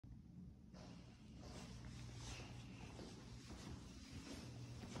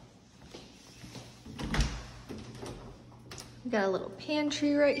Got a little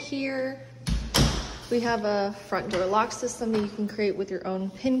pantry right here. We have a front door lock system that you can create with your own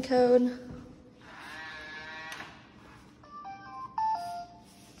PIN code.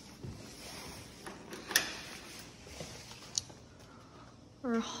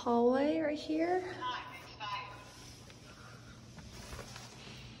 Our hallway right here.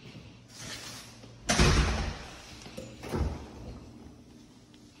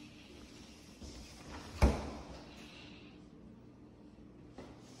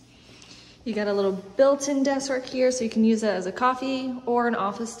 You got a little built-in desk right here, so you can use it as a coffee or an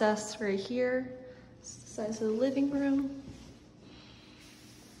office desk right here. It's the size of the living room.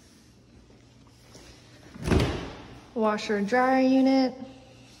 Washer and dryer unit.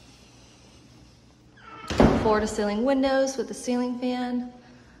 Floor-to-ceiling windows with a ceiling fan.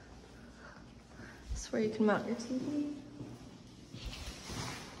 This is where you can mount your TV.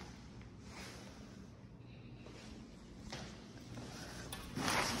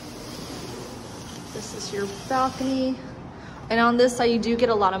 This is your balcony. And on this side, you do get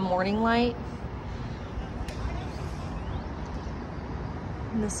a lot of morning light.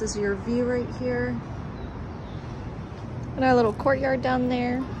 And this is your view right here. And our little courtyard down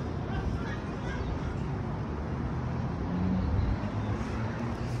there.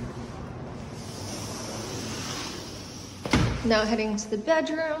 Now heading to the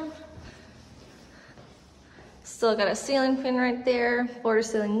bedroom. Still got a ceiling fan right there,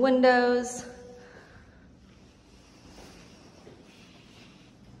 floor-to-ceiling windows.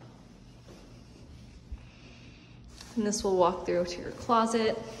 And this will walk through to your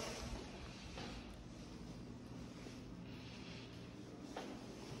closet.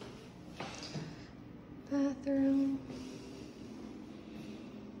 Bathroom.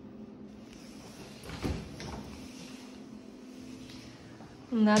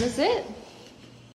 And that is it.